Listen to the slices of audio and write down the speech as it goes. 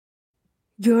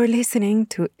You're listening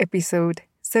to episode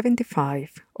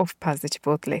 75 of Paz de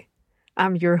Chipotle.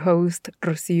 I'm your host,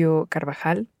 Rocio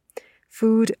Carvajal,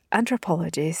 food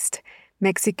anthropologist,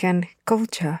 Mexican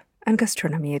culture and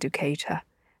gastronomy educator.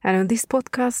 And on this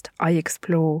podcast, I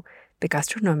explore the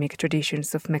gastronomic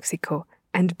traditions of Mexico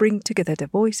and bring together the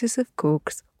voices of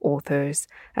cooks, authors,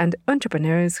 and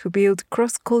entrepreneurs who build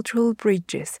cross-cultural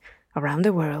bridges around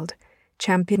the world,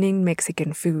 championing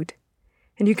Mexican food.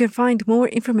 And you can find more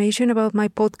information about my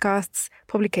podcasts,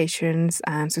 publications,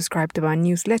 and subscribe to my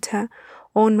newsletter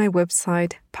on my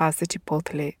website,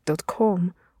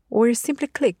 pazdechipotle.com, or simply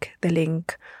click the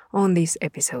link on this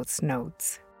episode's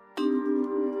notes.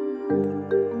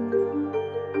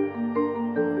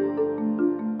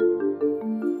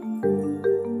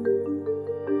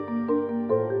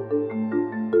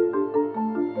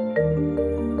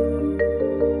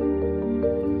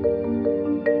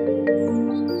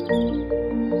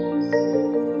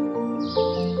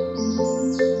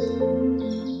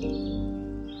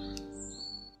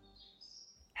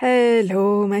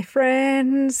 Hello, my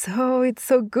friends. Oh, it's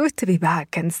so good to be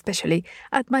back, and especially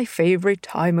at my favorite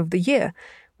time of the year,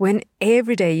 when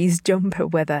every day is jumper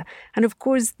weather, and of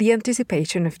course the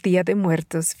anticipation of Dia de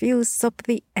Muertos fills up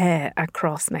the air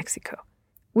across Mexico,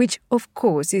 which of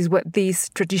course is what this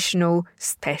traditional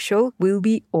special will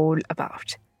be all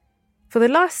about. For the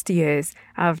last years,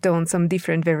 I've done some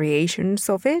different variations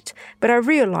of it, but I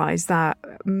realized that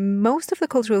most of the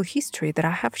cultural history that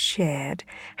I have shared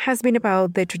has been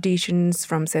about the traditions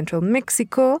from central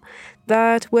Mexico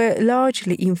that were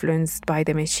largely influenced by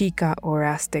the Mexica or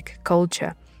Aztec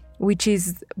culture, which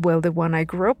is, well, the one I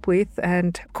grew up with,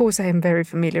 and of course I am very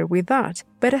familiar with that.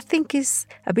 But I think it's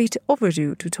a bit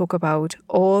overdue to talk about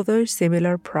other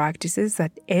similar practices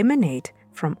that emanate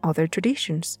from other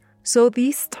traditions. So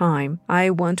this time,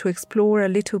 I want to explore a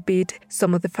little bit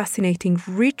some of the fascinating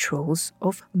rituals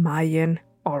of Mayan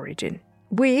origin,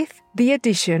 with the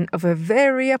addition of a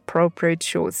very appropriate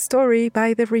short story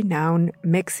by the renowned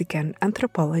Mexican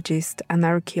anthropologist and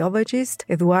archaeologist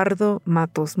Eduardo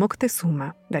Matos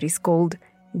Moctezuma that is called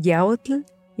Yaotl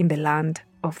in the Land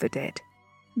of the Dead.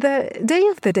 The Day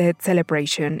of the Dead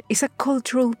celebration is a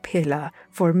cultural pillar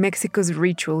for Mexico's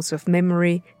rituals of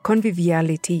memory,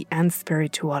 conviviality, and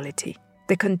spirituality.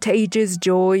 The contagious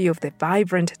joy of the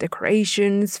vibrant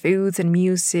decorations, foods, and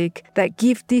music that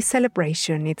give this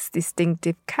celebration its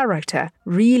distinctive character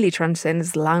really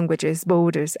transcends languages,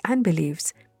 borders, and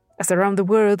beliefs, as around the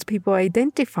world people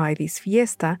identify this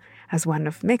fiesta as one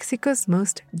of Mexico's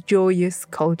most joyous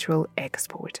cultural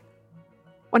exports.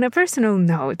 On a personal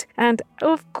note, and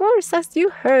of course, as you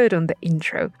heard on the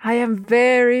intro, I am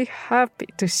very happy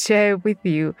to share with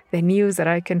you the news that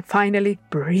I can finally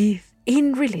breathe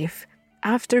in relief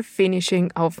after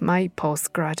finishing off my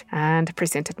postgrad and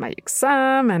presented my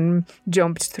exam and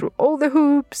jumped through all the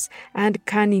hoops and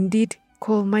can indeed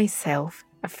call myself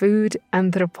a food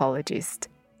anthropologist.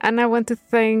 And I want to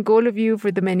thank all of you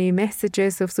for the many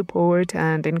messages of support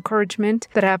and encouragement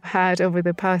that I've had over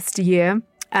the past year.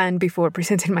 And before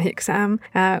presenting my exam,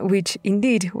 which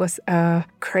indeed was a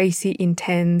crazy,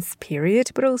 intense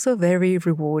period, but also very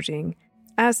rewarding,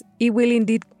 as it will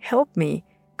indeed help me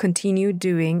continue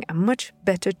doing a much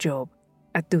better job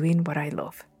at doing what I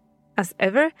love. As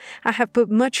ever, I have put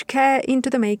much care into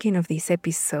the making of this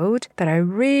episode that I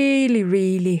really,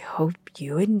 really hope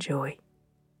you enjoy.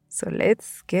 So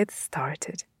let's get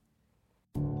started.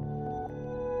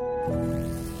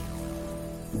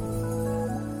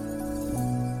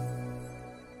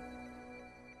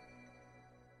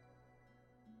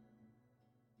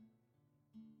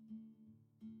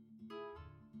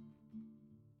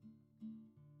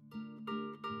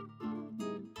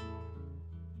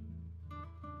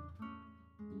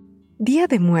 Dia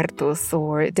de Muertos,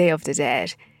 or Day of the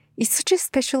Dead, is such a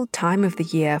special time of the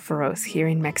year for us here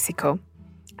in Mexico,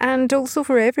 and also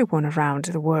for everyone around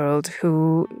the world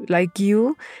who, like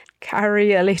you,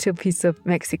 carry a little piece of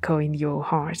Mexico in your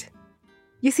heart.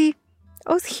 You see,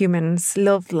 us humans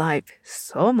love life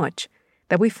so much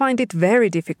that we find it very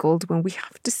difficult when we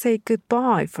have to say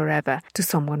goodbye forever to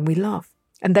someone we love.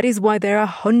 And that is why there are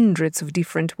hundreds of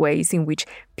different ways in which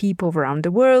people around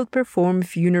the world perform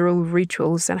funeral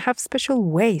rituals and have special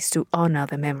ways to honor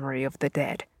the memory of the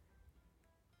dead.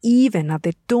 Even at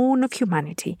the dawn of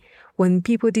humanity, when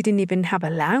people didn't even have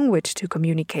a language to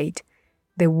communicate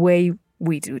the way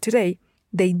we do today,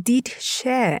 they did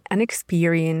share and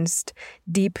experienced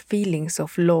deep feelings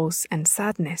of loss and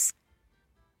sadness.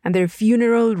 And their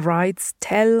funeral rites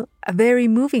tell a very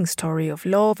moving story of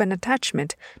love and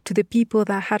attachment to the people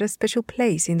that had a special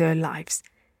place in their lives.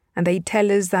 And they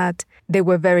tell us that they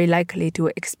were very likely to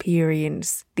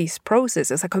experience this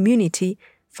process as a community,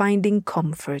 finding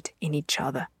comfort in each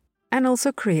other, and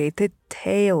also created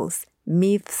tales,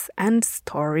 myths, and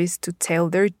stories to tell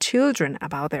their children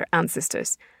about their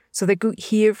ancestors, so they could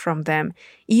hear from them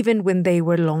even when they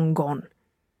were long gone.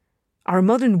 Our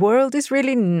modern world is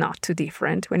really not too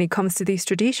different when it comes to these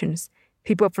traditions.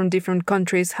 People from different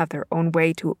countries have their own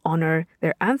way to honor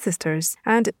their ancestors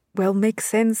and, well, make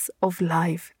sense of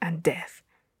life and death.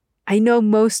 I know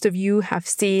most of you have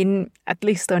seen, at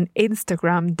least on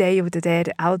Instagram, Day of the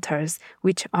Dead altars,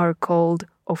 which are called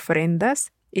ofrendas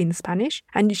in Spanish.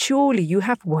 And surely you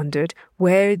have wondered,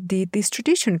 where did this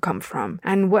tradition come from?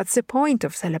 And what's the point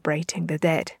of celebrating the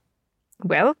dead?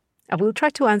 Well, I will try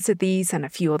to answer these and a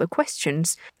few other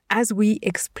questions as we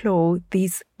explore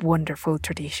these wonderful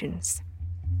traditions.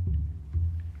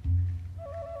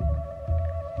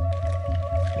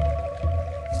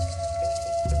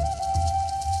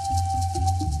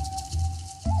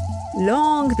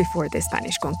 Long before the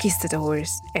Spanish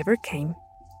conquistadors ever came,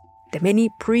 the many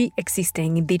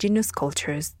pre-existing indigenous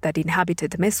cultures that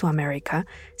inhabited Mesoamerica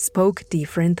spoke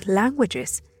different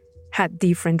languages, had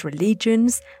different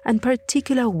religions and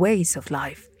particular ways of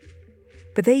life.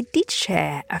 But they did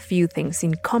share a few things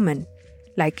in common,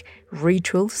 like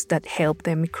rituals that helped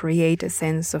them create a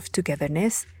sense of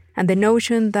togetherness and the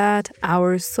notion that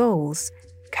our souls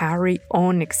carry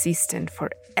on existent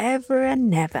forever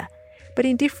and ever, but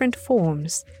in different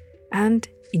forms and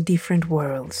in different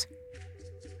worlds.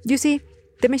 You see,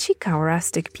 the Mexica or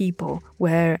Aztec people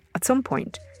were, at some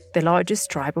point, the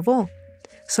largest tribe of all,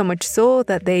 so much so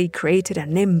that they created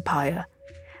an empire,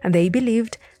 and they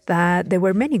believed that there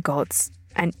were many gods,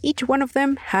 and each one of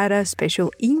them had a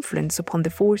special influence upon the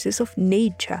forces of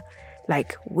nature,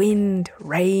 like wind,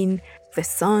 rain, the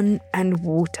sun, and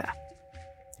water.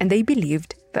 And they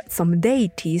believed that some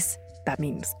deities, that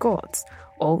means gods,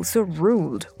 also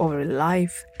ruled over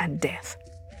life and death.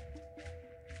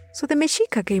 So the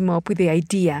Mexica came up with the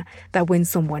idea that when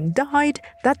someone died,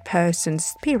 that person's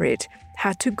spirit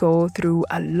had to go through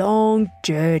a long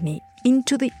journey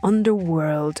into the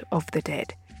underworld of the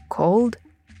dead, called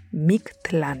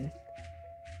Mictlan.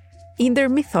 In their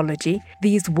mythology,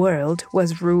 this world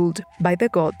was ruled by the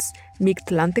gods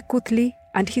Mictlantecutli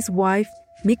and his wife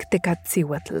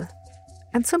Mictecatzihuatl,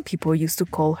 and some people used to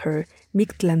call her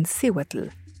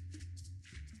Mictlancihuatl.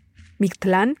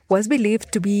 Mictlan was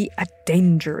believed to be a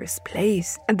dangerous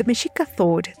place, and the Mexica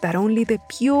thought that only the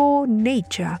pure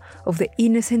nature of the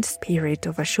innocent spirit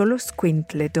of a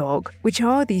Xoloscuintle dog, which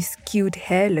are these cute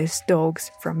hairless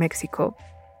dogs from Mexico,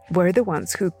 were the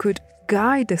ones who could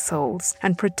guide the souls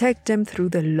and protect them through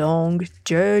the long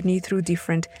journey through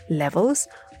different levels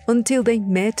until they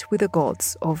met with the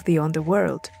gods of the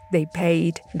underworld. They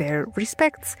paid their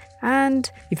respects and,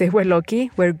 if they were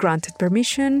lucky, were granted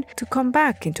permission to come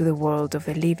back into the world of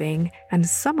the living, and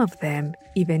some of them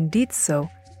even did so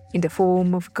in the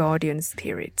form of guardian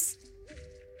spirits.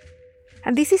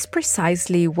 And this is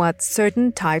precisely what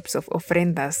certain types of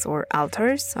ofrendas or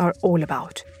altars are all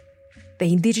about.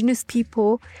 The indigenous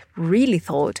people really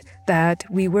thought that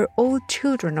we were all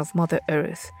children of Mother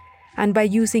Earth, and by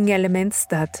using elements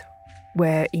that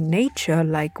were in nature,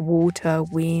 like water,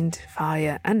 wind,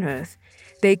 fire, and earth,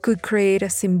 they could create a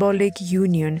symbolic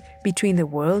union between the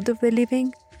world of the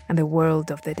living and the world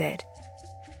of the dead.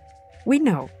 We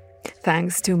know,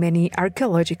 thanks to many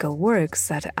archaeological works,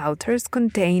 that altars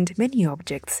contained many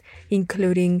objects,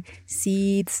 including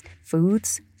seeds,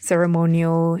 foods,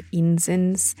 ceremonial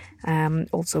incense,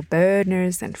 also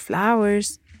burners and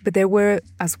flowers. But there were,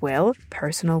 as well,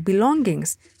 personal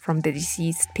belongings from the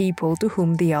deceased people to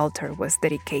whom the altar was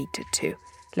dedicated to,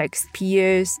 like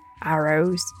spears,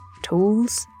 arrows,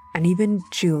 tools, and even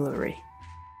jewelry.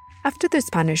 After the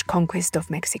Spanish conquest of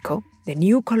Mexico, the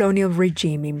new colonial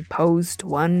regime imposed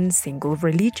one single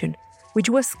religion,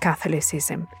 which was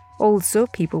Catholicism. Also,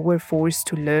 people were forced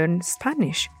to learn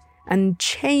Spanish and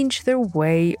change their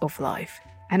way of life.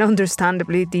 And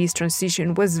understandably, this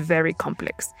transition was very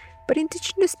complex. But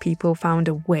indigenous people found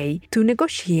a way to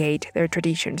negotiate their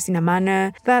traditions in a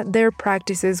manner that their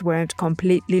practices weren't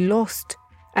completely lost,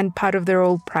 and part of their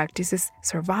old practices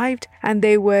survived, and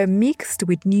they were mixed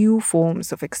with new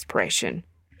forms of expression.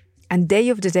 And Day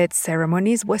of the Dead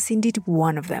ceremonies was indeed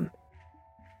one of them.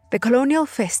 The colonial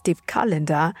festive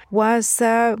calendar was,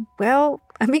 a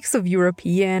mix of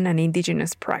European and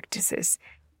indigenous practices,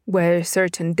 where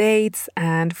certain dates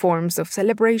and forms of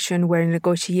celebration were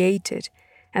negotiated.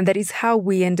 And that is how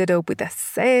we ended up with a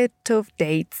set of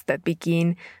dates that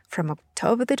begin from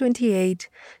October the 28th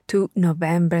to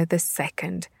November the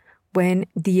 2nd, when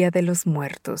Dia de los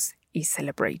Muertos is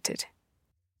celebrated.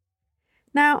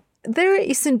 Now, There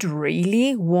isn't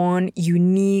really one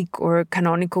unique or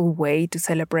canonical way to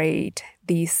celebrate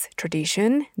this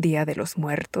tradition, Dia de los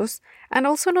Muertos, and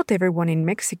also not everyone in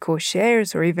Mexico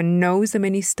shares or even knows the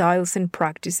many styles and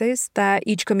practices that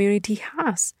each community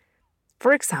has.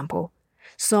 For example,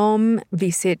 some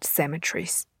visit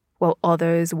cemeteries, while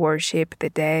others worship the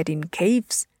dead in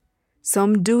caves.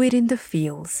 Some do it in the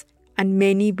fields, and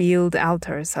many build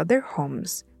altars at their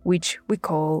homes, which we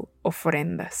call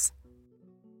ofrendas.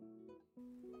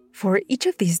 For each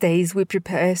of these days, we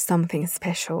prepare something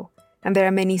special, and there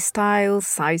are many styles,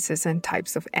 sizes, and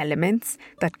types of elements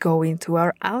that go into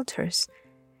our altars.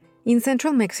 In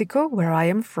central Mexico, where I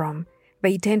am from,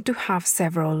 they tend to have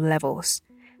several levels,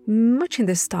 much in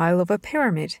the style of a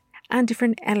pyramid, and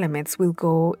different elements will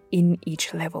go in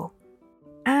each level.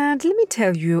 And let me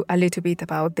tell you a little bit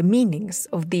about the meanings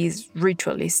of these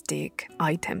ritualistic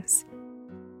items.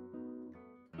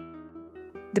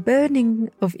 The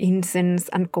burning of incense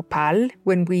and copal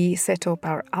when we set up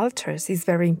our altars is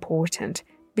very important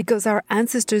because our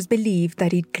ancestors believed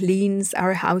that it cleans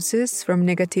our houses from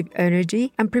negative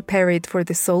energy and prepare it for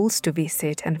the souls to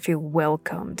visit and feel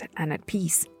welcomed and at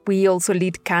peace. We also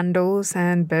lit candles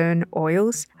and burn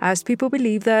oils as people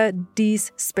believe that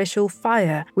this special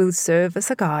fire will serve as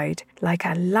a guide, like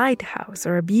a lighthouse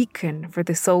or a beacon for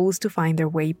the souls to find their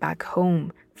way back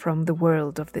home from the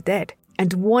world of the dead.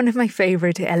 And one of my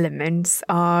favorite elements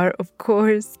are, of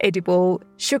course, edible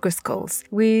sugar skulls,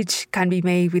 which can be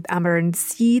made with amaranth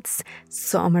seeds.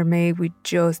 Some are made with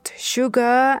just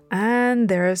sugar, and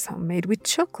there are some made with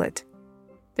chocolate.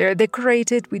 They're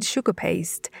decorated with sugar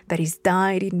paste that is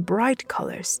dyed in bright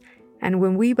colors. And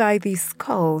when we buy these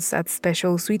skulls at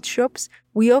special sweet shops,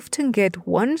 we often get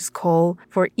one skull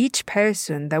for each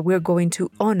person that we're going to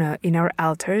honor in our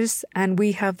altars, and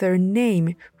we have their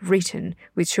name written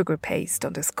with sugar paste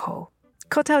on the skull.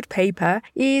 Cutout paper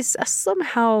is a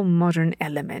somehow modern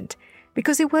element,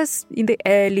 because it was in the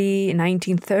early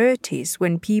 1930s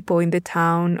when people in the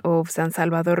town of San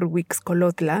Salvador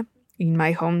Huixcolotla, in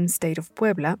my home state of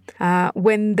Puebla,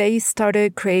 when they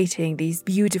started creating this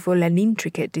beautiful and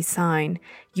intricate design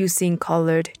using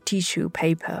colored tissue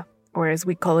paper, or as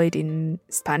we call it in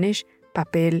Spanish,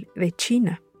 papel de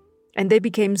China. And they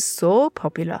became so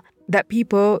popular that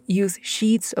people use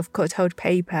sheets of cutout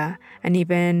paper and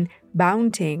even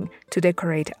bunting to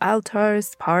decorate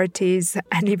altars, parties,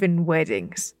 and even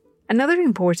weddings. Another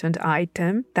important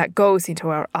item that goes into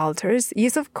our altars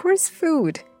is, of course,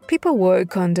 food. People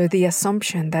work under the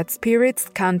assumption that spirits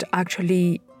can't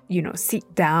actually,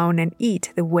 sit down and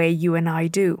eat the way you and I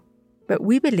do. But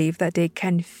we believe that they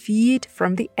can feed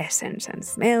from the essence and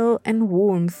smell and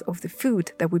warmth of the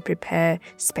food that we prepare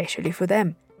specially for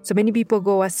them. So many people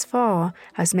go as far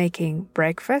as making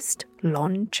breakfast,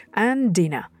 lunch, and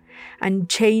dinner, and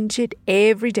change it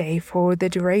every day for the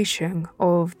duration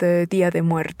of the Dia de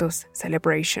Muertos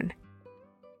celebration.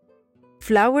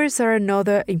 Flowers are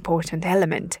another important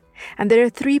element, and there are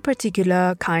 3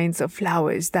 particular kinds of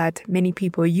flowers that many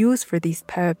people use for this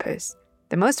purpose.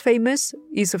 The most famous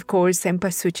is, of course,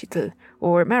 cempasúchitl,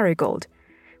 or marigold,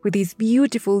 with this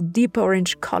beautiful deep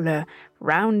orange color,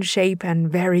 round shape,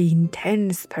 and very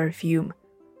intense perfume.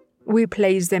 We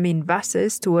place them in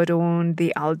vases to adorn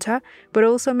the altar, but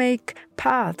also make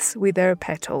paths with their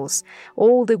petals,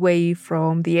 all the way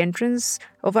from the entrance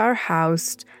of our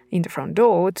house in the front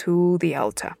door to the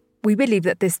altar. We believe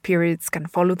that the spirits can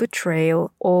follow the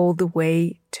trail all the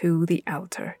way to the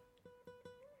altar.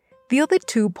 The other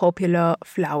 2 popular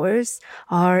flowers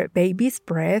are baby's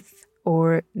breath,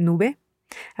 or nube,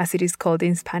 as it is called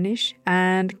in Spanish,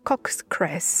 and cock's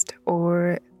crest,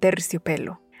 or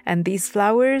terciopelo. And these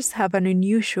flowers have an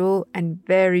unusual and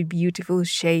very beautiful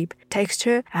shape,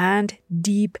 texture, and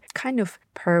deep kind of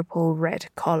purple-red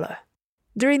color.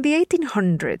 During the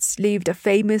 1800s lived a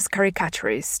famous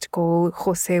caricaturist called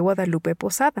José Guadalupe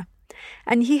Posada.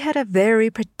 And he had a very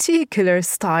particular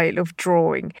style of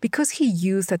drawing because he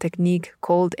used a technique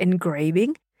called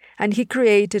engraving, and he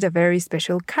created a very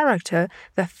special character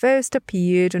that first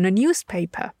appeared on a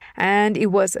newspaper. And it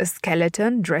was a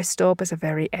skeleton dressed up as a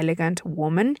very elegant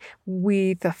woman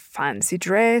with a fancy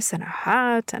dress and a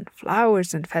hat and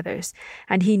flowers and feathers.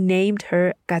 And he named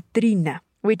her Catrina,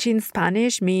 which in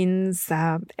Spanish means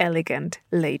elegant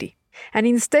lady. And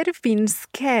instead of being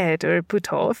scared or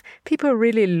put off, people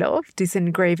really loved this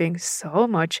engraving so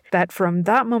much that from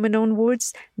that moment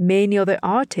onwards, many other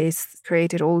artists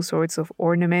created all sorts of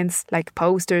ornaments like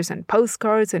posters and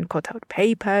postcards and cutout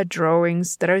paper,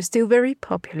 drawings that are still very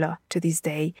popular to this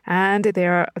day. And they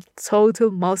are a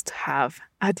total must-have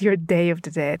at your Day of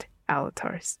the Dead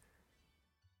altars.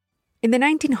 In the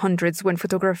 1900s, when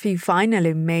photography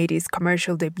finally made its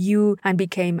commercial debut and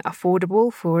became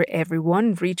affordable for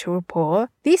everyone, rich or poor,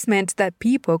 this meant that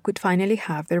people could finally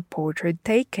have their portrait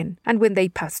taken. And when they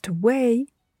passed away,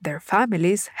 their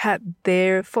families had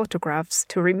their photographs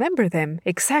to remember them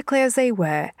exactly as they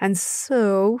were. And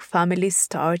so families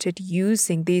started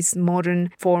using this modern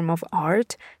form of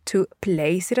art to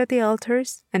place it at the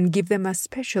altars and give them a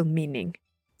special meaning.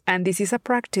 And this is a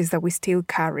practice that we still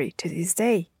carry to this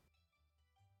day.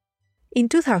 In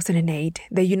 2008,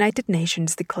 the United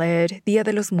Nations declared Dia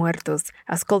de los Muertos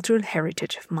as cultural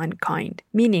heritage of mankind,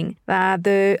 meaning that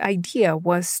the idea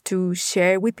was to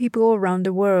share with people around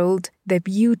the world the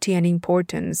beauty and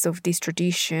importance of this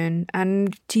tradition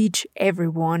and teach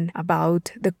everyone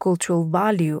about the cultural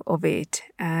value of it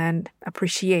and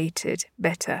appreciate it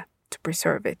better to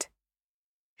preserve it.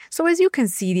 So as you can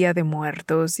see, Dia de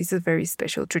Muertos is a very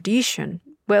special tradition.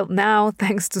 Well, now,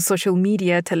 thanks to social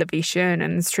media, television,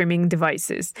 and streaming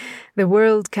devices, the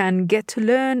world can get to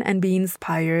learn and be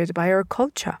inspired by our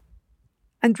culture.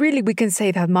 And really, we can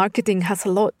say that marketing has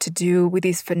a lot to do with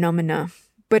this phenomena,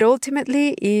 but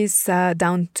ultimately is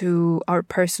down to our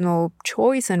personal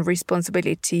choice and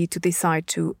responsibility to decide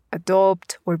to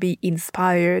adopt or be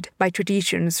inspired by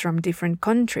traditions from different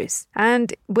countries.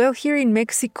 And well, here in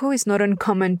Mexico, it's not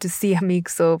uncommon to see a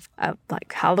mix of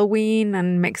like Halloween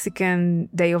and Mexican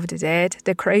Day of the Dead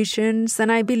decorations.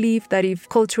 And I believe that if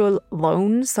cultural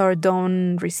loans are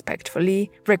done respectfully,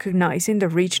 recognizing the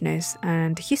richness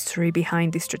and history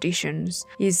behind these traditions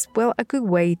is, well, a good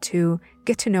way to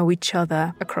get to know each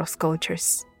other across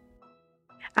cultures.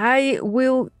 I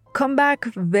will come back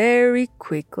very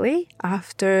quickly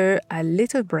after a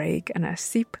little break and a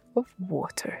sip of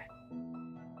water.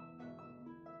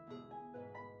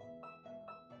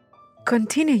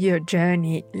 Continue your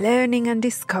journey learning and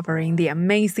discovering the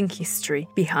amazing history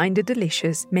behind the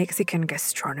delicious Mexican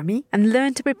gastronomy and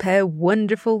learn to prepare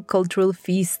wonderful cultural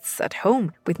feasts at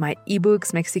home with my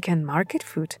ebooks Mexican Market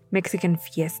Food, Mexican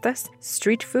Fiestas,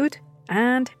 Street Food,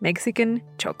 and Mexican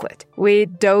Chocolate.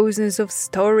 With dozens of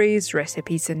stories,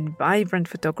 recipes, and vibrant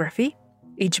photography,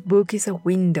 each book is a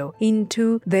window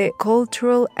into the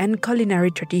cultural and culinary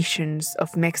traditions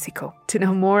of Mexico. To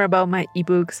know more about my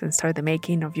ebooks and start the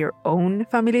making of your own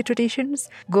family traditions,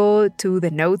 go to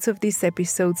the notes of this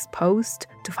episode's post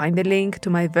to find the link to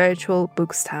my virtual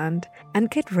book stand and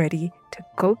get ready to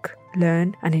cook,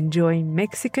 learn, and enjoy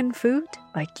Mexican food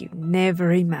like you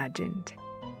never imagined.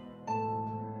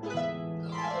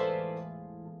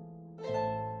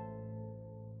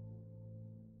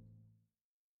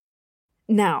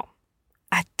 Now,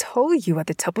 I told you at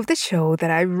the top of the show that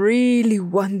I really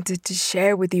wanted to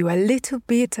share with you a little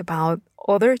bit about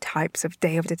other types of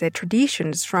Day of the Dead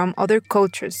traditions from other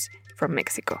cultures from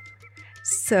Mexico.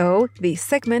 So, this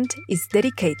segment is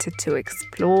dedicated to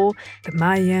explore the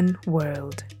Mayan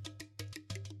world.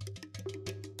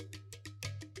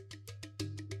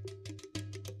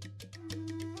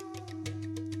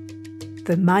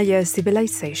 The Maya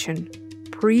civilization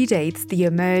predates the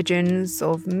emergence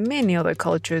of many other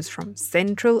cultures from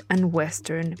Central and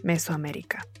Western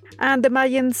Mesoamerica. And the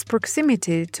Mayans'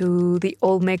 proximity to the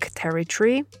Olmec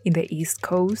territory in the East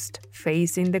Coast,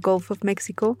 facing the Gulf of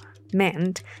Mexico,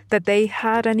 meant that they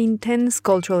had an intense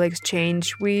cultural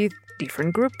exchange with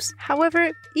different groups.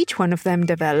 However, each one of them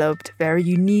developed very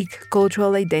unique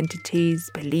cultural identities,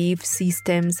 belief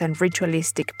systems, and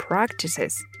ritualistic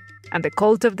practices. And the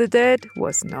cult of the dead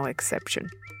was no exception.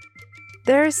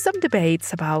 There are some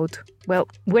debates about, well,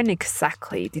 when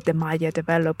exactly did the Maya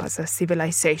develop as a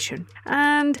civilization?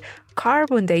 And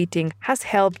carbon dating has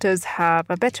helped us have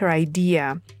a better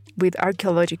idea with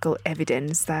archaeological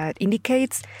evidence that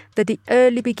indicates that the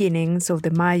early beginnings of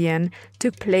the Mayan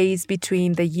took place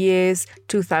between the years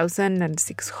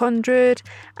 2600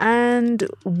 and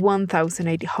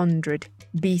 1800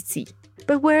 BC.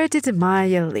 But where did the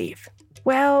Maya live?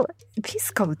 Well,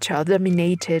 this culture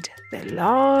dominated the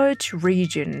large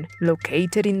region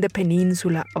located in the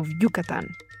peninsula of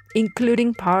Yucatan,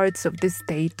 including parts of the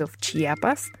state of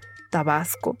Chiapas,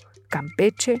 Tabasco,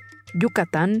 Campeche,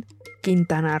 Yucatan,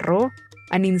 Quintana Roo,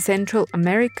 and in Central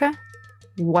America,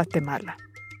 Guatemala.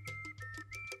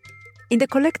 In the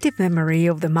collective memory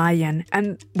of the Mayan,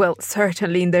 and, well,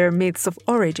 certainly in their myths of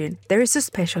origin, there is a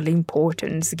special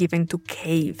importance given to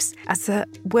caves as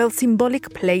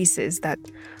symbolic places that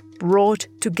brought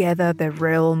together the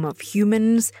realm of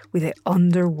humans with the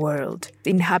underworld,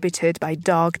 inhabited by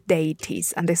dark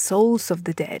deities and the souls of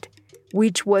the dead,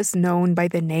 which was known by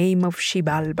the name of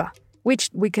Xibalba, which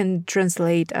we can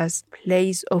translate as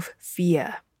place of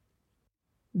fear.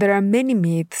 There are many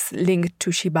myths linked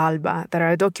to Xibalba that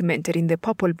are documented in the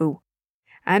Popol Vuh,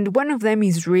 and one of them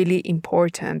is really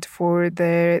important for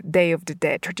the Day of the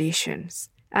Dead traditions.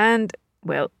 And,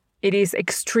 well, it is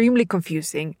extremely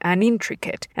confusing and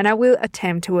intricate, and I will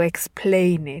attempt to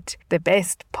explain it the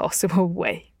best possible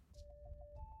way.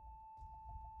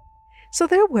 So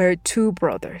there were two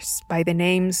brothers by the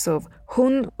names of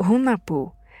Hun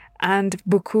Hunahpu and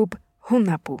Bukub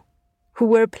Hunahpu, who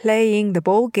were playing the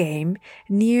ball game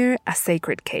near a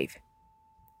sacred cave.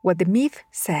 What the myth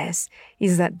says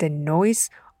is that the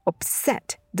noise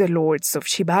upset the lords of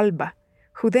Xibalba,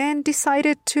 who then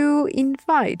decided to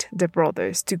invite the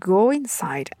brothers to go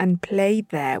inside and play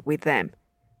there with them.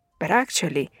 But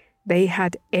actually, they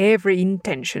had every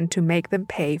intention to make them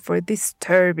pay for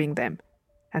disturbing them.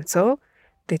 And so,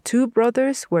 the two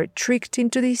brothers were tricked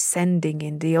into descending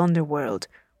in the underworld,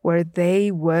 where they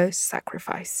were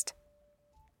sacrificed.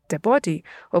 The body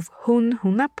of Hun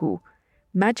Hunahpu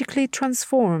magically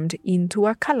transformed into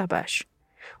a calabash,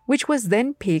 which was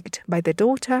then picked by the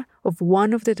daughter of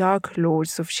one of the Dark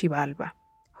Lords of Xibalba,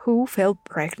 who fell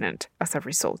pregnant as a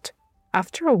result.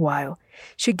 After a while,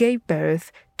 she gave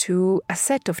birth to a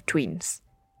set of twins,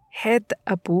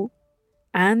 Het-Apu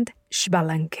and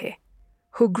Xbalanque,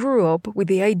 who grew up with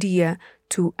the idea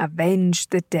to avenge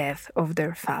the death of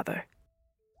their father.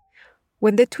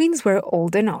 When the twins were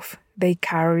old enough, they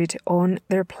carried on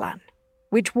their plan,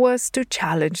 which was to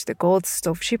challenge the gods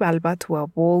of Xibalba to a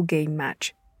ball game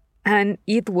match. And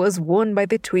it was won by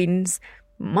the twins,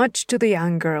 much to the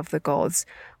anger of the gods,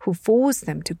 who forced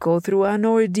them to go through an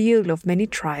ordeal of many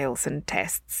trials and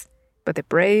tests. But the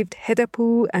brave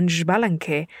Het-Apu and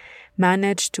Xbalanque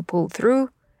managed to pull through,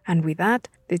 and with that,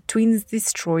 the twins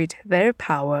destroyed their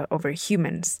power over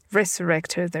humans,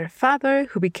 resurrected their father,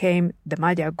 who became the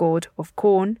Maya god of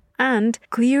corn, and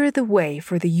cleared the way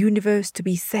for the universe to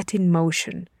be set in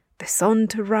motion, the sun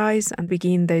to rise and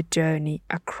begin their journey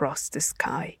across the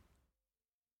sky.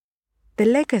 The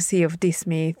legacy of this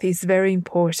myth is very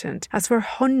important, as for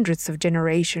hundreds of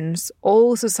generations,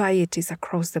 all societies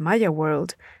across the Maya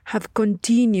world have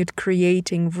continued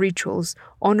creating rituals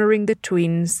honoring the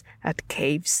twins at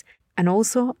caves and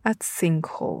also at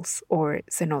sinkholes or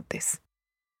cenotes.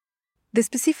 The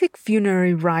specific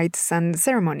funerary rites and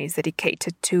ceremonies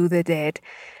dedicated to the dead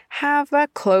have a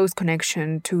close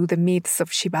connection to the myths of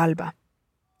Xibalba.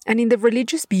 And in the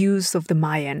religious views of the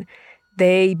Mayan,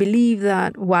 they believe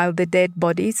that while the dead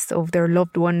bodies of their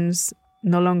loved ones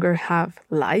no longer have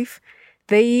life,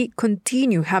 they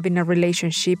continue having a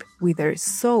relationship with their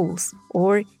souls,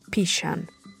 or Pishan.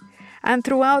 And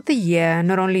throughout the year,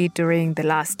 not only during the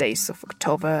last days of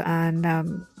October and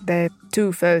the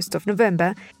 1st of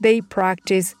November, they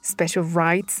practice special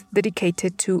rites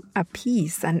dedicated to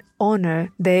appease and honor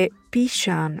the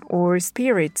Pishan, or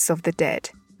spirits of the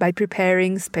dead, by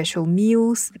preparing special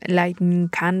meals, lighting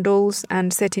candles,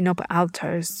 and setting up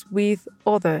altars with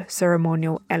other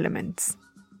ceremonial elements.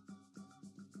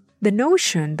 The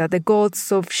notion that the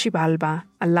gods of Xibalba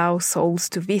allow souls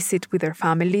to visit with their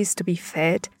families to be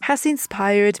fed has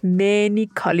inspired many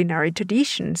culinary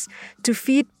traditions to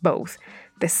feed both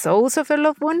the souls of their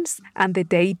loved ones and the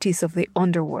deities of the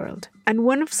underworld. And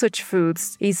one of such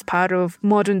foods is part of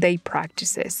modern-day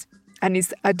practices, and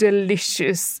is a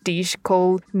delicious dish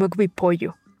called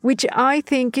mugbi-pollo, which I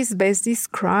think is best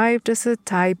described as a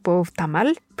type of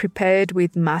tamal prepared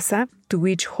with masa, to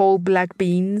which whole black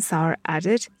beans are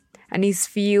added, and is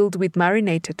filled with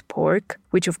marinated pork,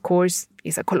 which of course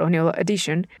is a colonial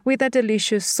addition, with a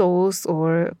delicious sauce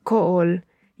or cool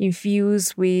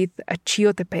infused with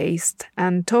achiote paste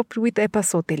and topped with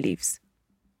epazote leaves.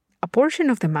 A portion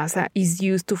of the masa is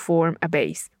used to form a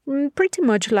base, pretty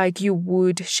much like you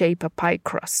would shape a pie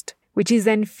crust, which is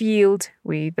then filled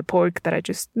with the pork that I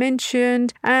just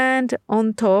mentioned, and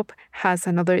on top has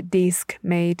another disc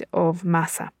made of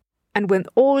masa. And when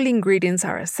all ingredients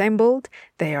are assembled,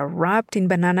 they are wrapped in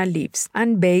banana leaves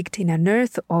and baked in an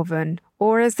earth oven,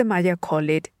 or as the Maya call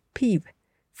it, piv,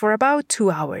 for about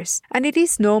 2 hours, and it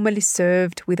is normally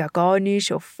served with a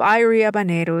garnish of fiery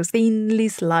habaneros, thinly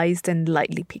sliced and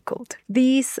lightly pickled.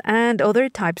 These and other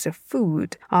types of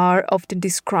food are often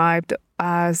described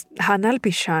as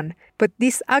hanalpishan, but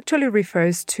this actually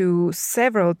refers to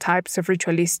several types of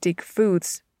ritualistic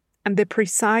foods, and the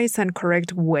precise and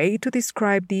correct way to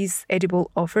describe these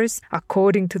edible offers,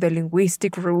 according to the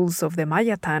linguistic rules of the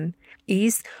Mayatan,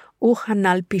 is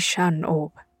uhanalpishan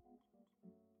ob.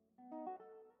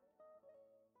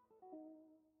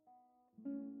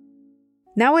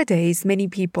 Nowadays, many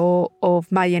people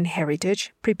of Mayan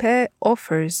heritage prepare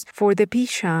offers for the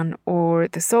Pishan, or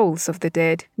the souls of the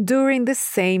dead, during the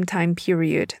same time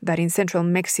period that in central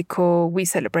Mexico we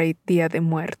celebrate Dia de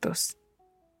Muertos.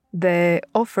 The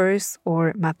offers,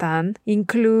 or matan,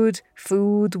 include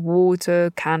food, water,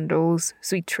 candles,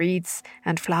 sweet treats,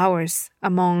 and flowers,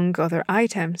 among other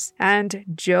items. And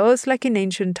just like in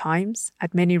ancient times,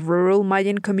 at many rural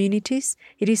Mayan communities,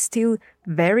 it is still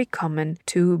very common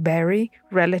to bury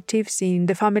relatives in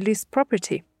the family's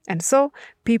property. And so,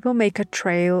 people make a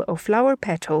trail of flower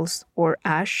petals or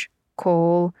ash,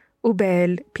 called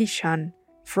ubel pishan,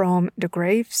 from the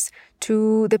graves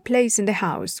to the place in the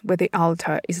house where the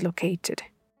altar is located.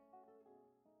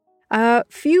 A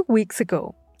few weeks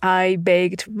ago, I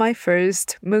baked my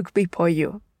first mukbang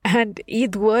pollo, and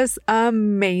it was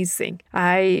amazing.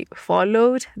 I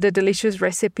followed the delicious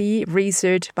recipe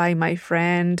researched by my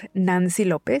friend Nancy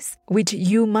Lopez, which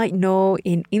you might know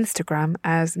in Instagram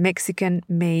as Mexican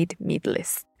Made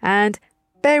Meatless. And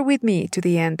bear with me to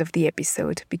the end of the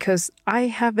episode because I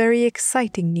have very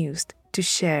exciting news to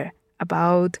share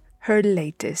about her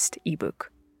latest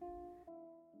ebook.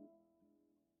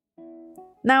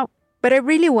 Now, but I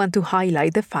really want to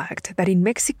highlight the fact that in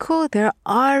Mexico there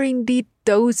are indeed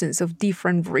dozens of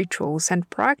different rituals and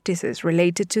practices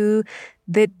related to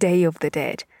the Day of the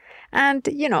Dead. And,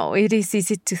 it is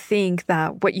easy to think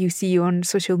that what you see on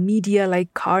social media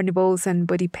like carnivals and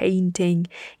body painting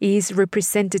is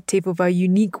representative of a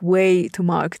unique way to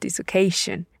mark this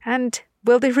occasion. And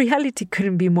well, the reality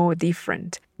couldn't be more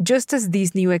different. Just as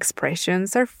these new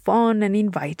expressions are fun and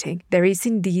inviting, there is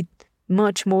indeed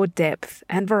much more depth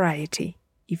and variety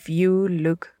if you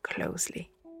look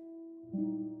closely.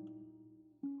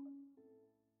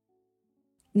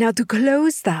 Now, to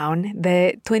close down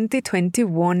the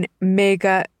 2021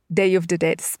 Mega Day of the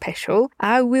Dead special,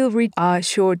 I will read a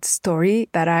short story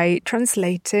that I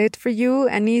translated for you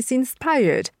and is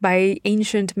inspired by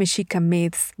ancient Mexica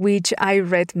myths, which I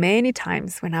read many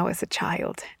times when I was a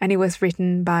child. And it was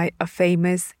written by a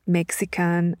famous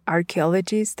Mexican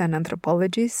archaeologist and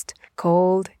anthropologist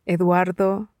called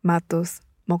Eduardo Matos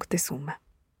Moctezuma.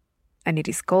 And it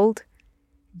is called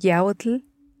Yaotl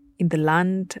in the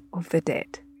Land of the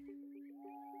Dead.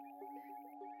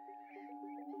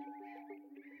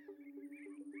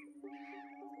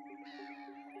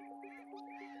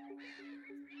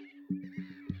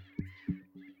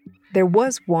 There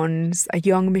was once a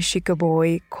young Mexica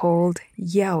boy called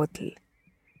Yaotl,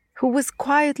 who was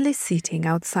quietly sitting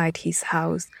outside his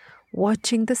house,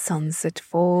 watching the sunset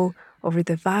fall over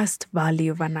the vast valley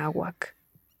of Anahuac.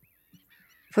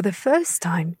 For the first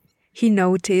time, he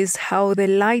noticed how the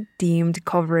light dimmed,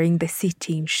 covering the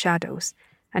city in shadows,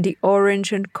 and the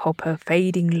orange and copper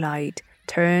fading light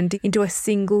turned into a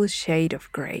single shade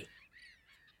of grey.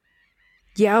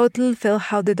 Yaotl felt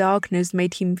how the darkness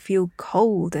made him feel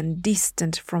cold and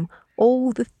distant from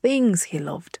all the things he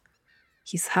loved.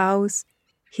 His house,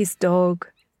 his dog,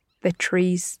 the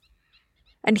trees.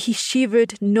 And he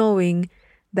shivered knowing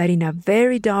that in a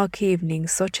very dark evening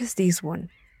such as this one,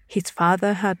 his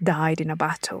father had died in a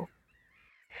battle.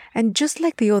 And just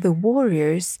like the other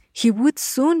warriors, he would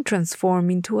soon transform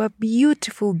into a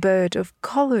beautiful bird of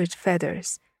colored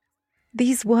feathers.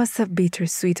 This was a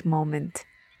bittersweet moment.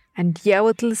 And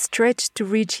Yaotl stretched to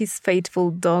reach his faithful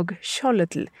dog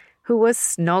Xolotl, who was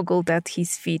snuggled at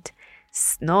his feet,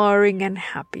 snoring and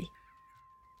happy.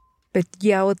 But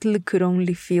Yaotl could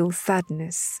only feel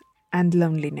sadness and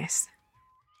loneliness.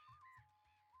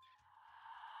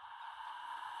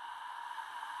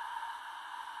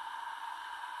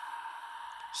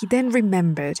 He then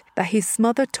remembered that his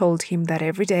mother told him that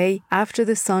every day, after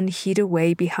the sun hid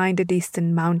away behind the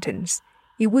distant mountains,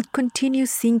 it would continue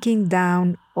sinking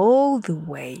down all the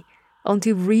way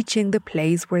until reaching the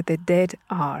place where the dead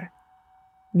are,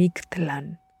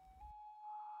 Mictlan.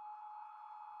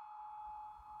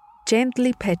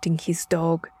 Gently petting his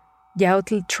dog,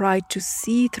 Yaotl tried to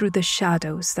see through the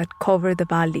shadows that covered the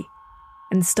valley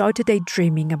and started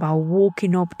daydreaming about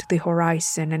walking up to the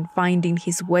horizon and finding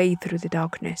his way through the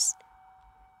darkness.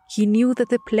 He knew that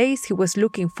the place he was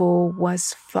looking for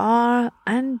was far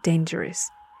and dangerous.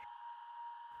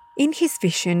 In his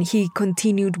vision, he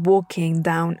continued walking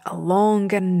down a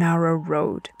long and narrow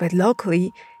road, but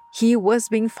luckily, he was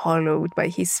being followed by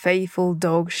his faithful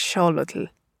dog Xolotl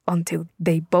until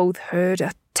they both heard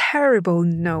a terrible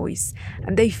noise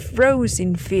and they froze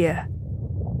in fear.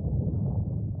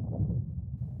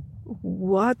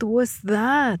 What was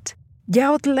that?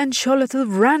 Yaotl and Xolotl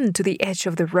ran to the edge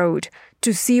of the road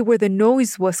to see where the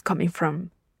noise was coming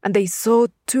from, and they saw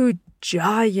two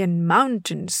giant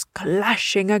mountains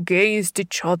clashing against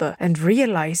each other, and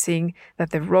realizing that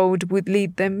the road would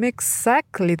lead them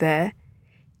exactly there,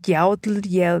 Yaotl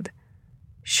yelled,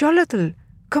 "Xolotl,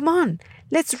 come on,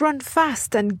 let's run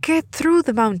fast and get through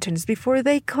the mountains before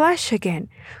they clash again.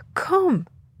 Come!"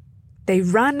 They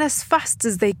ran as fast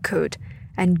as they could,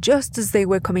 and just as they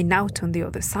were coming out on the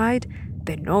other side,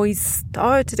 the noise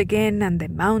started again and the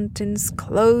mountains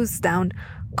closed down,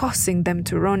 causing them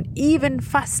to run even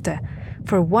faster.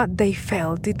 For what they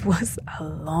felt, it was a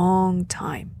long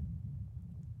time.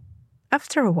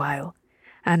 After a while,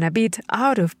 and a bit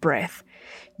out of breath,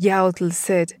 Yautl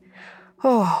said,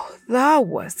 "Oh, that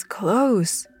was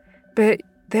close, but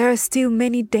there are still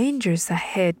many dangers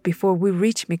ahead before we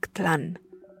reach Mictlan."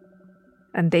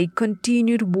 And they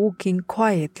continued walking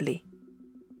quietly,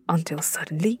 until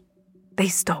suddenly they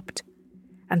stopped,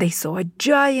 and they saw a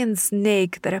giant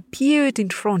snake that appeared in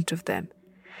front of them,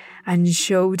 and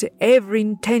showed every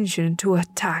intention to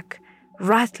attack,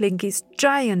 rattling his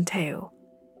giant tail.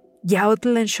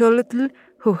 Yautl and Xolotl,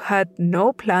 who had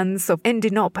no plans of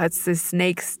ending up as the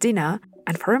snake's dinner,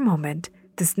 and for a moment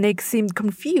the snake seemed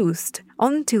confused,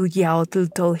 until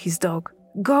Yautl told his dog,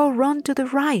 "Go run to the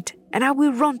right, and I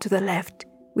will run to the left.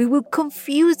 We will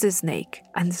confuse the snake."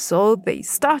 And so they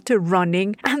started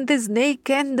running, and the snake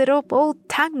ended up all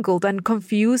tangled and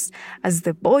confused as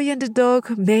the boy and the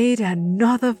dog made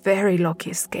another very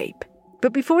lucky escape.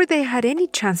 But before they had any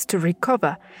chance to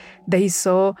recover, they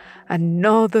saw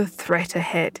another threat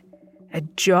ahead, a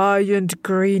giant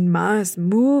green mass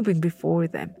moving before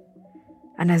them.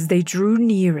 And as they drew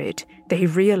near it, they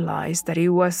realized that it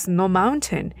was no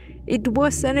mountain. It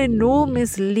was an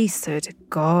enormous lizard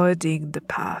guarding the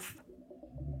path.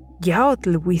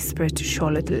 Yautl whispered to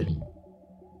Xolotl,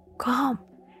 "Come,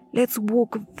 let's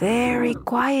walk very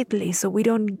quietly so we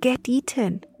don't get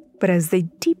eaten." But as they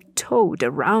tiptoed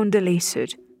around the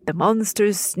lizard, the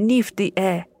monster sniffed the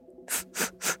air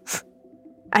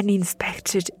and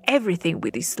inspected everything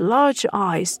with its large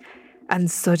eyes, and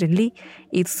suddenly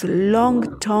its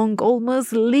long tongue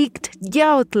almost licked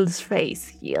Yautl's face.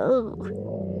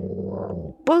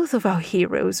 Both of our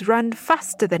heroes ran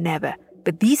faster than ever,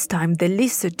 but this time the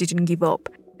lizard didn't give up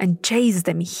and chased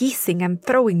them, hissing and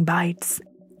throwing bites.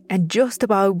 And just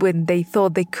about when they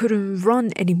thought they couldn't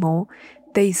run anymore,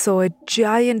 they saw a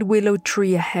giant willow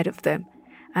tree ahead of them,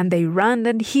 and they ran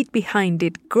and hid behind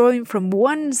it, growing from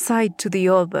one side to the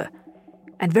other.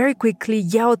 And very quickly,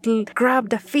 Yautl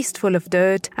grabbed a fistful of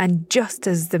dirt, and just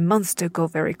as the monster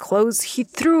got very close, he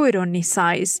threw it on his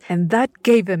eyes, and that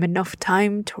gave him enough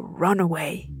time to run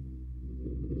away.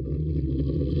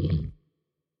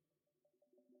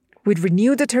 With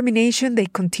renewed determination, they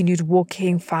continued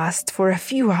walking fast for a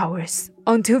few hours,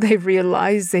 until they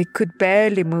realized they could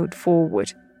barely move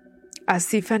forward,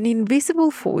 as if an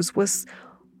invisible force was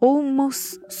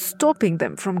almost stopping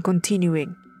them from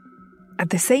continuing. At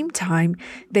the same time,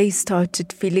 they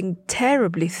started feeling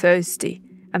terribly thirsty,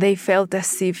 and they felt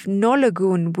as if no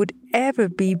lagoon would ever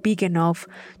be big enough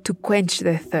to quench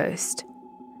their thirst.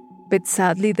 But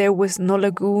sadly, there was no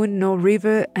lagoon, no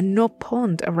river, and no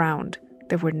pond around.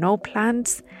 There were no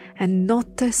plants and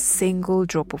not a single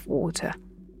drop of water.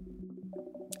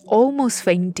 Almost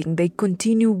fainting, they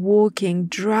continued walking,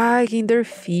 dragging their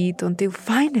feet, until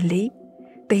finally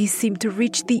they seemed to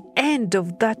reach the end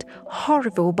of that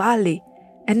horrible valley.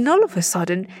 And all of a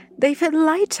sudden, they felt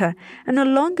lighter, and no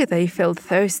longer they felt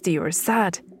thirsty or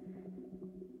sad.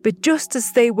 But just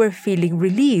as they were feeling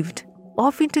relieved,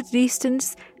 off into the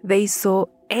distance, they saw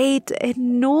 8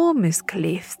 enormous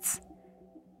cliffs.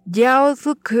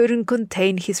 Yautl couldn't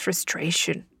contain his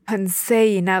frustration, and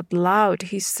saying out loud,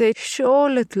 he said,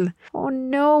 "Xolotl, oh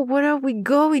no, what are we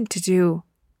going to do?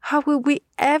 How will we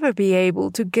ever be able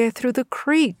to get through the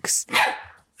creeks?"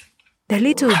 The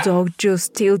little dog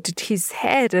just tilted his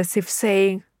head as if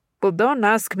saying, "Well, don't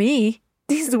ask me.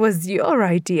 This was your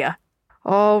idea."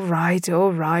 All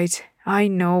right. I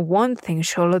know one thing,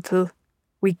 Xolotl.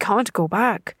 We can't go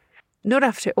back. Not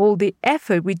after all the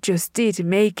effort we just did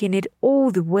making it all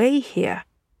the way here."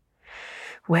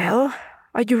 "Well,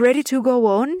 are you ready to go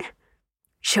on?"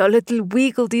 Xolotl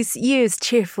wiggled his ears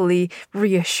cheerfully,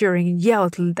 reassuring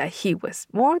Yautl that he was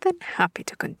more than happy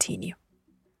to continue.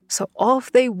 So off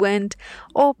they went,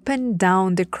 up and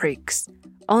down the creeks,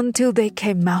 until they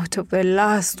came out of the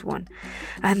last one,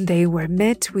 and they were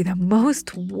met with a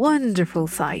most wonderful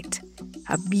sight.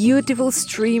 A beautiful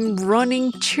stream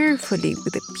running cheerfully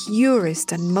with the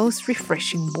purest and most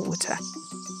refreshing water.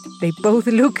 They both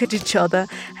looked at each other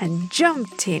and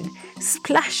jumped in,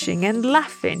 splashing and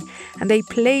laughing, and they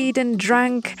played and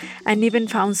drank and even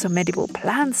found some edible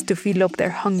plants to fill up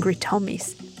their hungry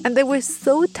tummies. And they were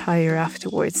so tired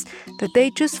afterwards that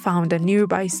they just found a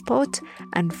nearby spot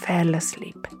and fell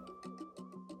asleep.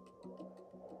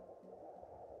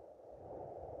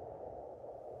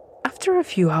 After a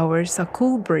few hours, a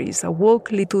cool breeze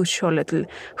awoke little Xolotl,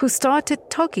 who started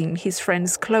tugging his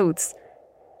friend's clothes.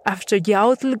 After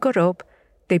Yautl got up,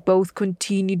 they both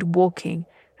continued walking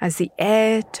as the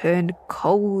air turned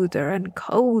colder and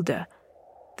colder.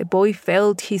 The boy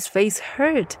felt his face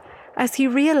hurt as he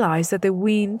realized that the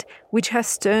wind, which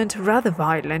has turned rather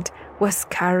violent, was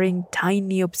carrying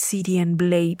tiny obsidian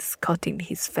blades cutting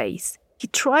his face. He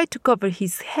tried to cover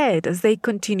his head as they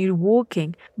continued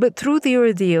walking, but through the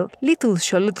ordeal, little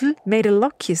Xolotl made a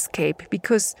lucky escape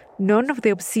because none of the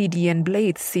obsidian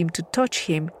blades seemed to touch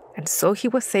him, and so he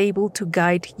was able to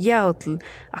guide Yautl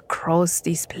across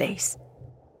this place.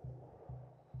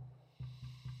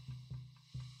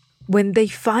 When they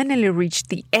finally reached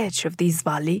the edge of this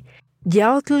valley,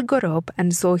 Yautl got up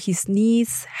and saw his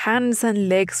knees, hands and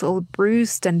legs all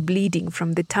bruised and bleeding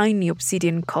from the tiny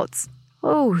obsidian cuts.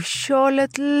 "Oh,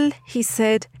 Xolotl," he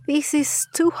said, "this is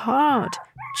too hard,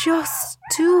 just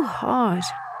too hard."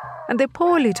 And the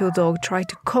poor little dog tried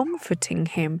to comforting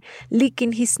him,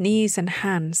 licking his knees and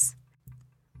hands.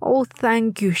 "Oh,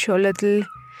 thank you, Xolotl.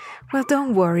 Well,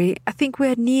 don't worry, I think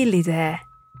we're nearly there.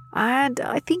 And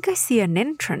I think I see an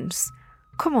entrance.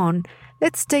 Come on,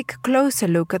 let's take a closer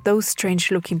look at those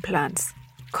strange-looking plants.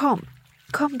 Come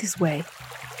this way."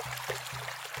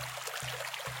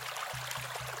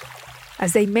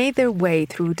 As they made their way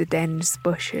through the dense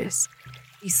bushes,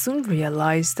 they soon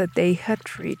realized that they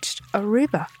had reached a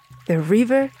river. The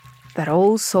river that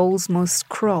all souls must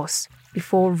cross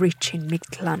before reaching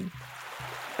Mictlan.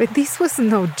 But this was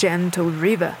no gentle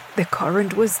river. The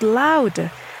current was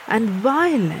louder and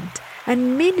violent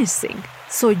and menacing.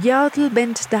 So Yautl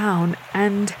bent down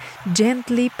and,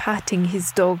 gently patting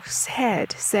his dog's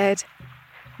head, said,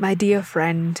 "My dear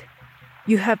friend,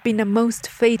 you have been a most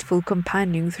faithful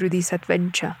companion through this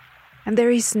adventure, and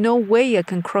there is no way I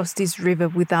can cross this river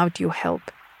without your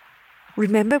help.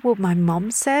 Remember what my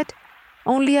mom said?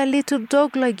 Only a little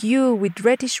dog like you with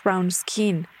reddish-brown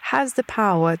skin has the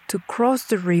power to cross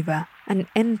the river and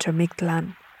enter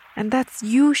Mictlan. And that's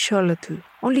you, Xolotl.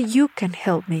 Only you can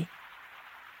help me."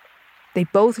 They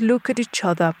both looked at each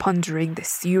other, pondering the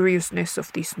seriousness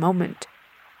of this moment.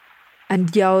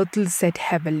 And Yautl said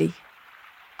heavily,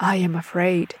 "I am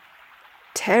afraid,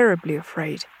 terribly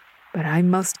afraid, but I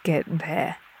must get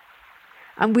there."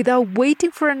 And without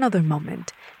waiting for another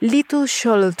moment, little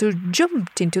Xolotl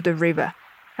jumped into the river,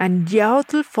 and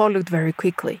Yautl followed very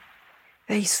quickly.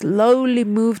 They slowly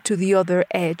moved to the other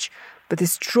edge, but the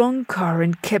strong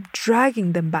current kept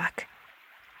dragging them back.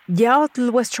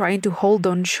 Yautl was trying to hold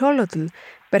on Xolotl,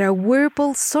 but a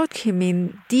whirlpool sucked him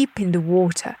in deep in the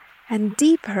water, and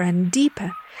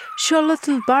deeper.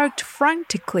 Xolotl barked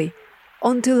frantically,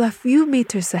 until a few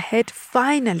meters ahead,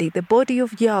 finally the body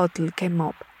of Yautl came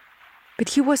up. But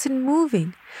he wasn't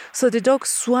moving, so the dog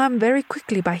swam very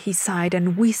quickly by his side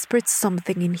and whispered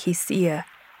something in his ear.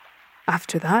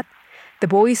 After that, the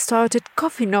boy started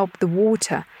coughing up the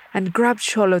water and grabbed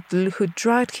Xolotl, who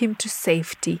dragged him to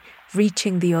safety,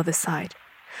 reaching the other side.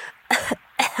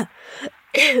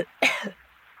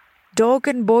 Dog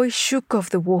and boy shook off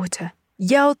the water.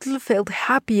 Yautl felt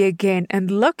happy again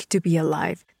and lucky to be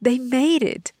alive. They made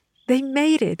it. They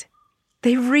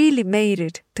really made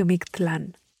it to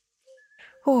Mictlan.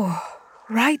 "Oh,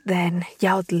 right then,"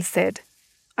 Yautl said.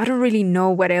 "I don't really know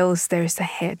what else there's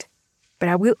ahead, but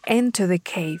I will enter the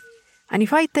cave. And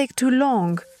if I take too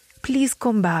long, please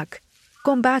come back.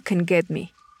 Come back and get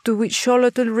me." To which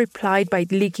Xolotl replied by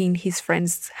licking his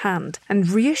friend's hand and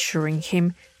reassuring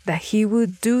him that he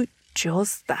would do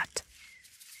just that.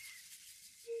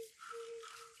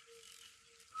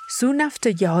 Soon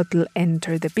after Yautl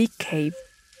entered the big cave,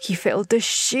 he felt a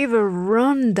shiver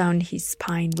run down his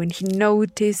spine when he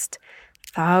noticed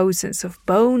thousands of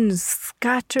bones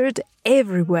scattered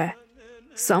everywhere.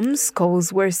 Some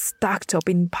skulls were stacked up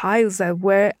in piles that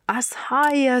were as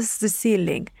high as the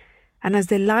ceiling, and as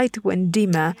the light went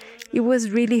dimmer, it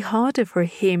was really harder for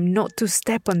him not to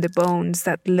step on the bones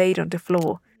that laid on the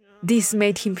floor. This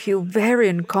made him feel very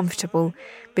uncomfortable,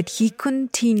 but he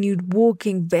continued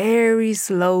walking very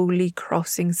slowly,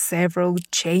 crossing several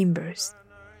chambers,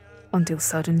 until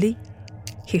suddenly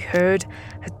he heard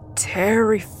a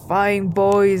terrifying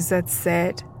voice that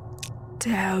said,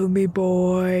 "Tell me,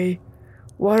 boy,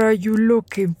 what are you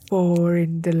looking for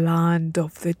in the land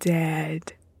of the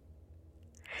dead?"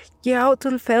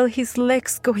 Yautl felt his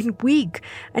legs going weak,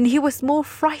 and he was more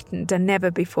frightened than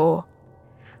ever before.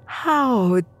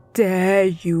 "How dare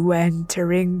you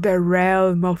entering the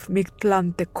realm of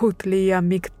Mictlan Tecutlia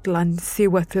Mictlan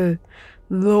Cihuatl,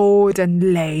 Lord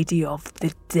and Lady of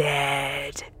the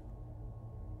Dead?"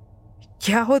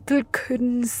 Yautl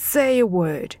couldn't say a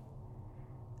word,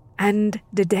 and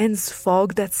the dense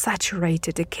fog that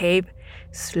saturated the cave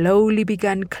slowly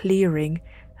began clearing,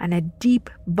 and a deep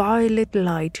violet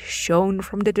light shone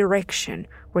from the direction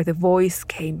where the voice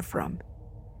came from.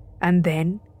 And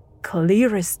then,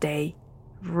 clear as day,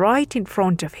 right in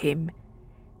front of him,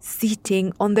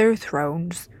 sitting on their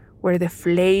thrones, were the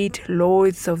flayed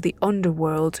lords of the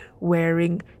underworld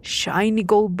wearing shiny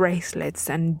gold bracelets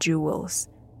and jewels.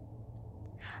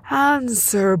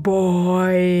 "Answer,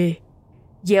 boy!"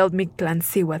 yelled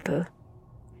Mictlantecuhtli,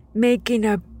 making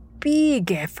a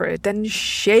big effort and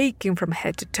shaking from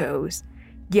head to toes.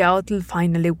 Yautl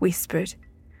finally whispered,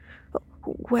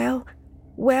 Well,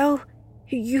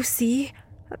 you see,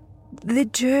 the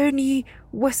journey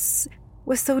was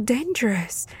so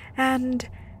dangerous, and...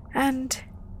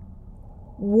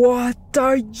 "What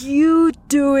are you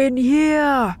doing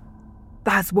here?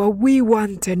 That's what we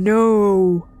want to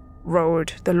know,"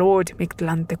 roared the Lord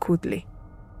Mictlantecuhtli.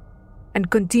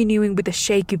 And continuing with a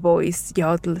shaky voice,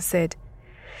 Yautl said,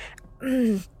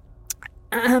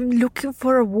 "I'm looking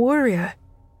for a warrior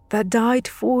that died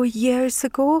 4 years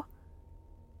ago."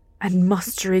 And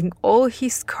mustering all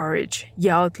his courage,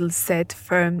 Yautl said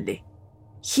firmly,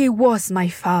 "He was my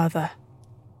father."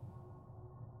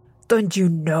 "Don't you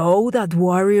know that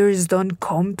warriors don't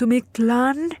come to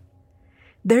Mictlan?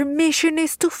 Their mission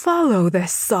is to follow the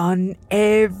sun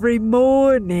every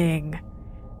morning.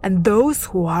 And those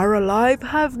who are alive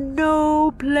have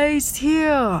no place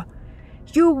here.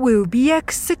 You will be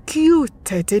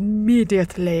executed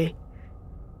immediately."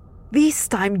 This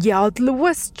time Yautl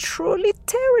was truly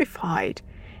terrified.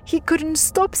 He couldn't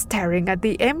stop staring at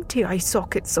the empty eye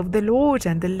sockets of the Lord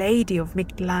and the Lady of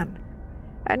Mictlan.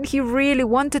 And he really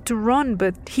wanted to run,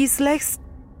 but his legs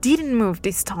didn't move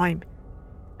this time.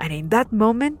 And in that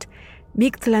moment,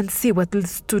 Mictlantecuhtli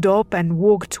stood up and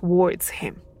walked towards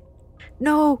him.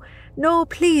 No,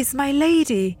 please, my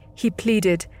lady," he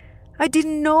pleaded. "I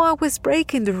didn't know I was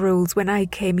breaking the rules when I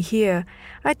came here.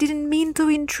 I didn't mean to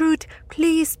intrude.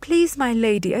 Please, my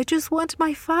lady, I just want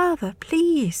my father,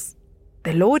 please."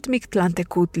 The Lord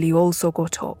Mictlantecuhtli also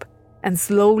got up and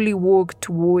slowly walked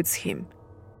towards him.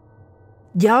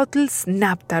 Yautl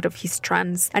snapped out of his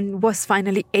trance and was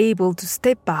finally able to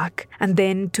step back, and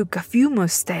then took a few more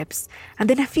steps, and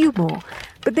then a few more.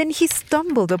 But then he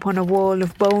stumbled upon a wall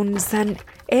of bones, and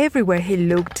everywhere he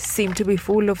looked seemed to be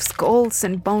full of skulls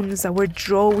and bones that were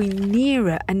drawing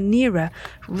nearer and nearer,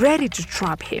 ready to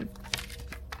trap him.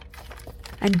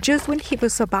 And just when he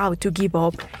was about to give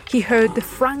up, he heard the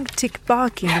frantic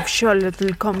barking of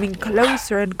Xolotl coming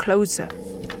closer and closer.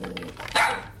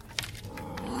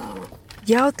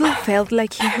 Yautl felt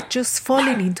like he had just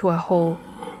fallen into a hole,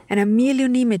 and a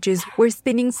million images were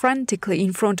spinning frantically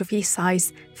in front of his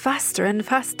eyes, faster and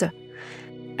faster.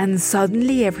 And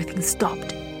suddenly everything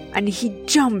stopped, and he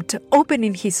jumped,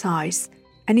 opening his eyes,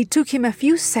 and it took him a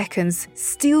few seconds,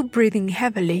 still breathing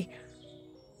heavily,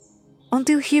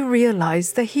 until he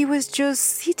realized that he was just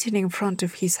sitting in front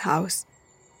of his house.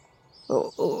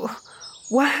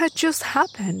 What had just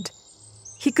happened?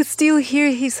 He could still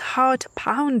hear his heart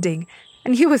pounding,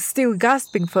 and he was still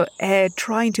gasping for air,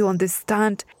 trying to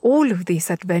understand all of this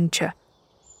adventure.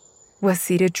 Was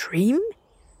it a dream?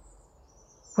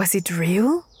 Was it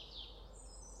real?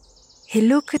 He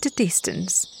looked at the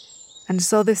distance and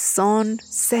saw the sun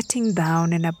setting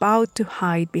down and about to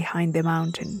hide behind the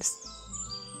mountains.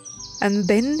 And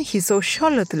then he saw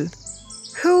Xolotl,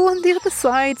 who on the other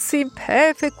side seemed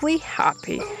perfectly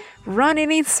happy,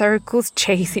 running in circles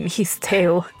chasing his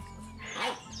tail.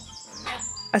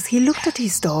 As he looked at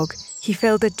his dog, he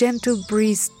felt a gentle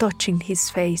breeze touching his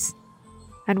face.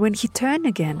 And when he turned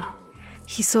again,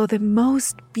 he saw the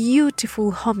most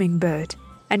beautiful hummingbird,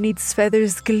 and its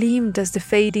feathers gleamed as the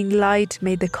fading light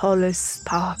made the colors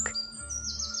spark.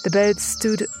 The bird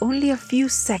stood only a few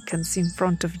seconds in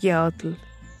front of Yautl,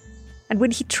 and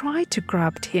when he tried to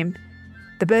grab him,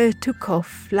 the bird took off,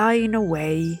 flying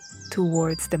away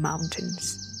towards the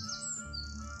mountains.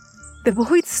 The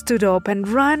boy stood up and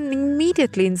ran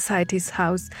immediately inside his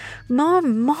house.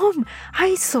 Mom,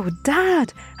 I saw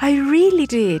Dad. I really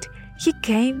did. He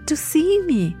came to see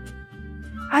me.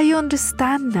 I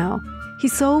understand now.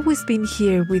 He's always been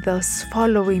here with us,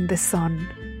 following the sun.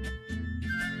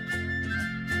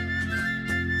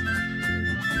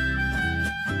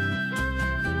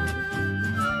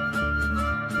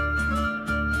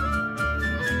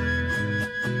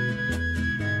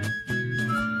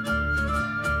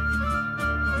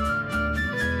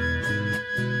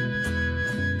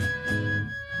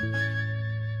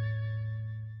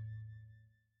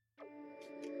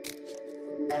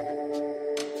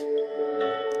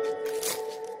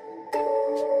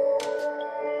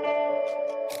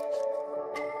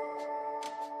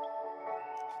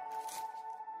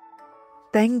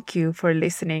 Thank you for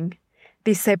listening.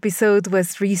 This episode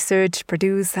was researched,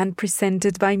 produced, and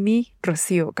presented by me,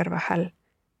 Rocío Carvajal.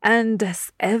 And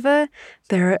as ever,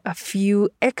 there are a few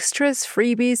extras,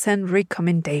 freebies, and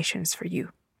recommendations for you.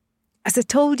 As I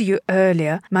told you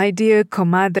earlier, my dear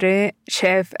comadre,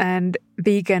 chef, and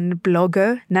vegan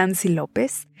blogger Nancy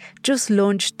Lopez just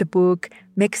launched the book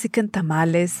Mexican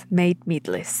Tamales Made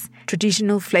Meatless,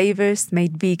 Traditional Flavors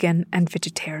Made Vegan and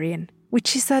Vegetarian,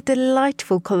 which is a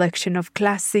delightful collection of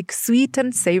classic sweet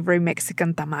and savory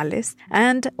Mexican tamales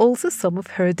and also some of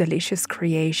her delicious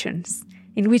creations,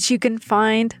 in which you can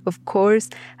find, of course,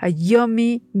 a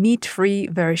yummy, meat-free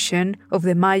version of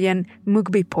the Mayan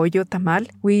mugbi pollo tamal,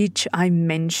 which I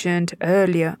mentioned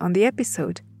earlier on the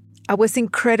episode. I was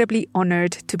incredibly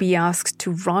honored to be asked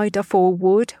to write a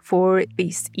foreword for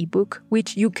this ebook,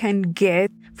 which you can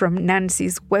get from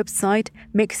Nancy's website,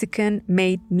 Mexican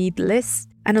Made Meatless.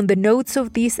 And on the notes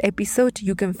of this episode,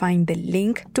 you can find the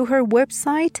link to her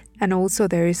website, and also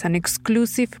there is an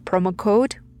exclusive promo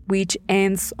code which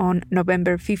ends on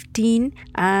November 15,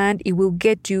 and it will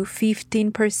get you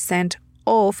 15%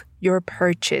 off your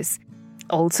purchase.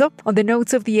 Also, on the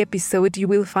notes of the episode, you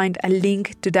will find a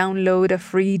link to download a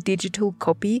free digital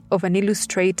copy of an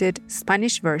illustrated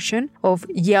Spanish version of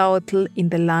Yaotl in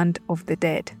the Land of the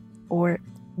Dead, or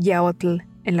Yaotl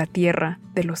en la Tierra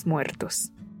de los Muertos.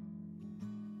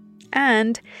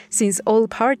 And since all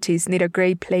parties need a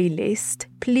great playlist,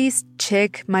 please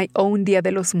check my own Dia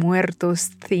de los Muertos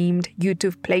themed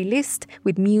YouTube playlist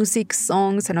with music,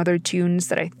 songs, and other tunes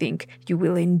that I think you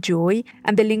will enjoy.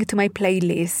 And the link to my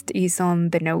playlist is on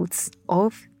the notes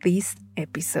of this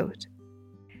episode.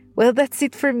 Well, that's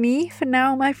it for me for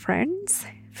now, my friends.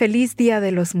 Feliz Dia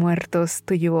de los Muertos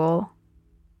to you all.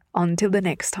 Until the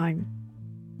next time.